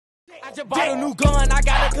I just bought a new gun, I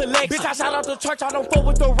got a collection. Bitch, I shout out the church, I don't fuck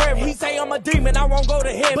with the rev. He say I'm a demon, I won't go to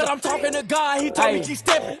heaven. But I'm talking to God, he told me keep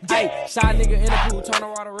stepping. Hey, shot nigga in the pool, turn the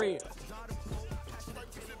water red.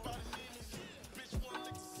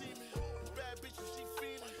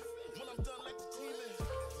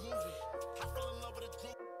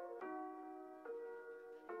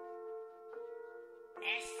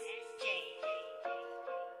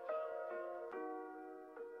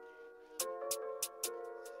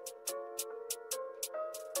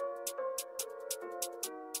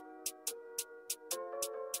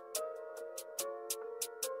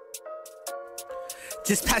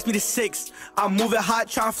 Just pass me the 6. I'm moving hot,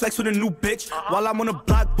 trying flex with a new bitch. While I'm on the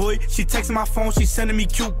block, boy, she texting my phone, she sending me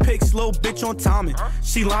cute pics. Little bitch on timing.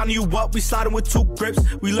 She lining you up, we sliding with 2 grips.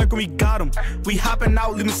 We lurking, we got him. We hopping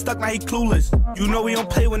out, leaving stuck, now he clueless. You know we don't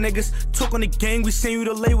play with niggas. Talk on the gang, we send you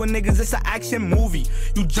to lay with niggas. It's an action movie.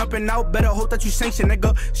 You jumping out, better hope that you sanction,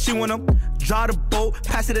 nigga. She wanna drive the boat,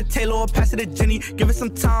 pass it to Taylor or pass it to Jenny. Give it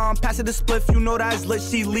some time, pass it to Spliff. You know that's lit,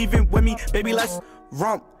 she leaving with me. Baby, let's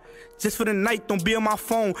romp. Just for the night, don't be on my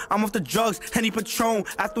phone. I'm off the drugs, Henny Patron.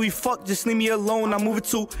 After we fuck, just leave me alone. I'm moving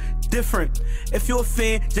too different. If you're a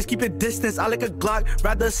fan, just keep it distance. I like a Glock,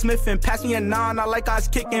 rather a Smith and pass me a 9. I like eyes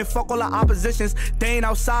kicking, fuck all the oppositions. They ain't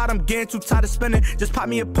outside, I'm getting too tired of spinning. Just pop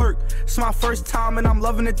me a perk. It's my first time and I'm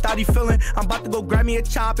loving the thotty feeling. I'm about to go grab me a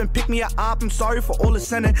chop and pick me a op. I'm sorry for all the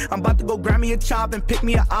sinning. I'm about to go grab me a chop and pick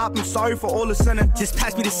me a op. I'm sorry for all the sinning. Just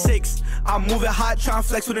pass me the 6. I'm moving hot, trying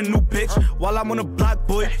flex with a new bitch. While I'm on the block,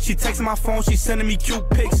 boy, she texting my phone, she sending me cute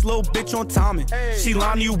pics. Little bitch on timing. She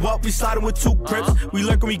lining you up, we sliding with 2 grips. We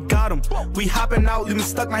lurking, we got him. We hopping out, leaving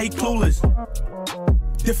stuck, now he clueless.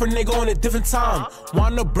 Different nigga on a different time.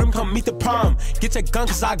 Want the brim, come meet the prime. Get your gun,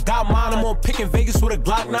 cause I got mine. I'm on pick in Vegas with a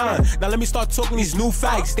Glock 9. Now let me start talking these new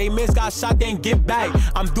facts. They mans got shot, they ain't get back.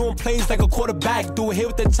 I'm doing plays like a quarterback. Do a hit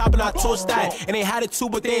with the chop and I toss that. And they had it too,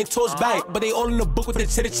 but they ain't toss back. But they all in the book with the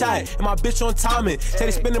chitter chat. And my bitch on timing. Say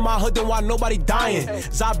they spinning my hood, then why nobody dying?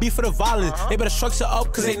 Zombie for the violence. They better structure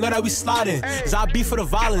up, cause they know that we sliding. Zombie for the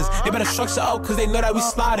violence. They better structure up, cause they know that we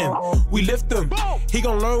sliding. We lift them. He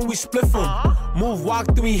gon' learn when we split him. Move, walk,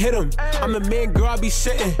 then we hit him. I'm the man, girl, I be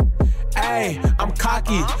shitting. Ayy, I'm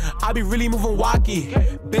cocky, I be really moving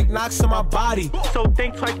wacky. Big knocks on my body, so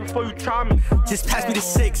think twice before you try me. Just pass me the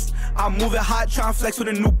 6. I'm moving hot, trying flex with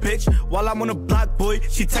a new bitch. While I'm on the block, boy,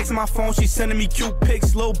 she texting my phone, she sending me cute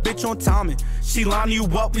pics. Little bitch on timing. She lining you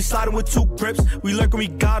up, we sliding with 2 grips. We lurking, we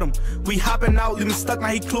got him. We hopping out, leaving stuck, now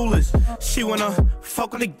he clueless. She wanna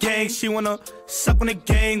fuck with the gang, she wanna suck on the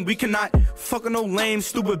gang. We cannot fuck with no lame,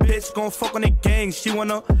 stupid bitch. Gon' fuck on the gang. She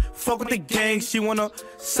wanna fuck with the gang, she wanna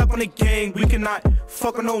suck on the gang. We cannot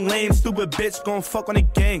fuck with no lame, stupid bitch. Gon' fuck on the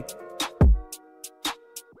gang.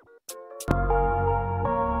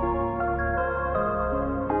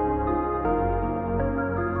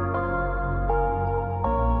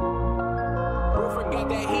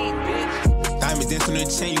 Diamonds dancing on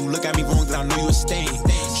the chain, you look at me wrong, then I know you a stain.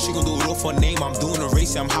 She gon' do it all for a name, I'm doing a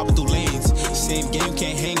race, I'm hopping through lanes. Same game,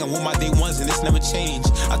 can't hang, I want my day ones and it's never changed.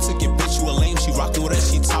 I took it, bitch, you a lame, she rockin' with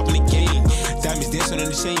us, she topping the game. Diamonds dancing on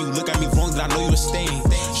the chain, you look at me wrong, then I know you a stain.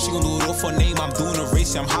 She gon' do it all for a name, I'm doing a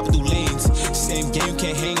race, I'm hopping through lanes. Same game,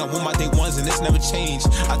 can't hang, I want my day ones and it's never changed.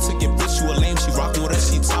 I took it, bitch, you a lame, she rockin' with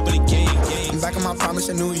us, she topping the game. I'm back on my promise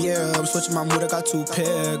a new year, I'm switching my mood, I got 2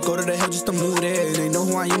 pair. Go to the hill just to move it, they know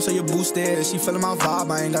who I am, so you're boosted. She feeling my vibe,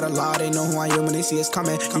 I ain't gotta lie, they know who I am when they see us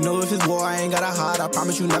coming. You know if it's war, I ain't gotta hide, I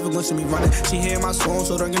promise you never gonna see me running. She hearing my song,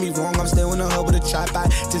 so don't get me wrong, I'm still in the hub with a trap back.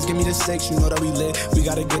 Just give me the 6, you know that we lit, we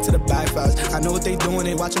gotta get to the back fast. I know what they doing,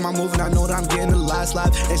 they watching my move, and I know that I'm getting the last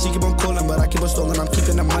lap. And she keep on calling, but I keep on stalling, I'm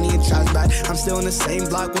keeping the money and trash back. I'm still in the same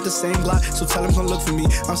block with the same block, so tell them come look for me.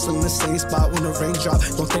 I'm still in the same spot when the rain drop,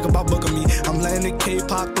 don't think about booking me. I'm letting the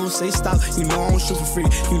K-pop, don't say stop, you know I don't shoot for free.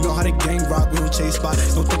 You know how the gang rock, we don't chase spot,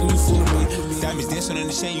 don't think you fooling me. Diamonds dancing on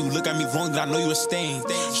the chain, you look at me wrong, then I know you a stain.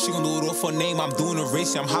 She gon' do it all for a name, I'm doing a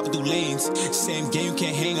race, I'm hopping through lanes. Same game, you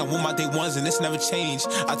can't hang, I want my day ones and it's never changed.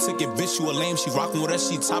 I took it, bitch, you a lame, she rockin' with us,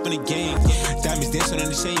 she topping the game. Diamonds dancing on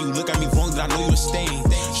the chain, you look at me wrong, then I know you a stain.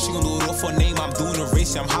 She gon' do it all for a name, I'm doing a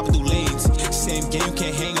race, I'm hopping through lanes. Same game, you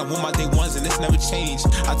can't hang, I want my day ones and it's never changed.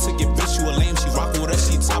 I took it, bitch, you a lame, she rockin' with us,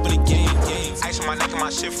 she topping the game. Ice on my neck and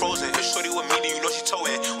my shit frozen, if shorty with me, then you know she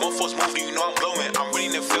towing. One force move, then you know I'm blowing. I'm really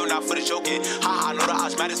in the field, not for the joking. Haha, I know the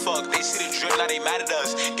odds mad as fuck. They see the drip, now they mad at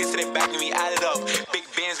us. Get to their back and we add it up. Big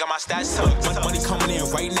bands got my stats tucked. Money coming in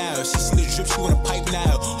right now. She see the drip, she wanna pipe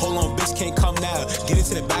now. Hold on, bitch, can't come now. Get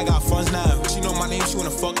into the bag, got funds now. She know my name, she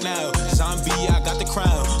wanna fuck now. Zombie, yeah, I got the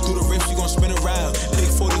crown. Through the riff, she gon' spin around. Big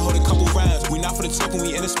 40, hold a couple rounds. We not for the talk when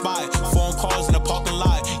we in the spot. Foreign cars in the parking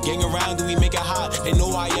lot. Gang around, then we make it hot. They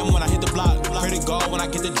know I am. a.m. when I hit the block. Pray to God when I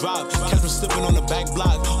get the drop. Catch me slipping on the back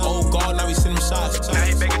block. Oh God, now we send them shots. Now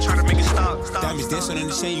he begging, trying to make it stop. Diamonds dancing in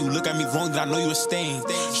the chain. You look at me wrong, then I know you a stain.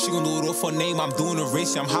 She gon' do it all for a name. I'm doing a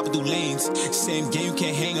race, I'm hopping through lanes. Same game, you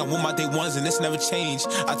can't hang. I want my day ones and this never change.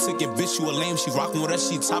 I took it, bitch, you a lame. She rockin' with us,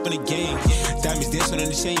 she topping the game. Diamonds dancing in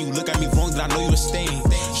the chain. You look at me wrong, then I know you a stain.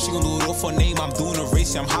 She gon' do it all for a name. I'm doing a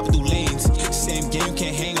race, I'm hopping through lanes. Same game, you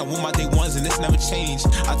can't hang. I want my day ones and this never change.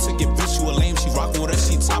 I took it, bitch, you a lame. She rockin' with us,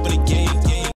 she topping the game.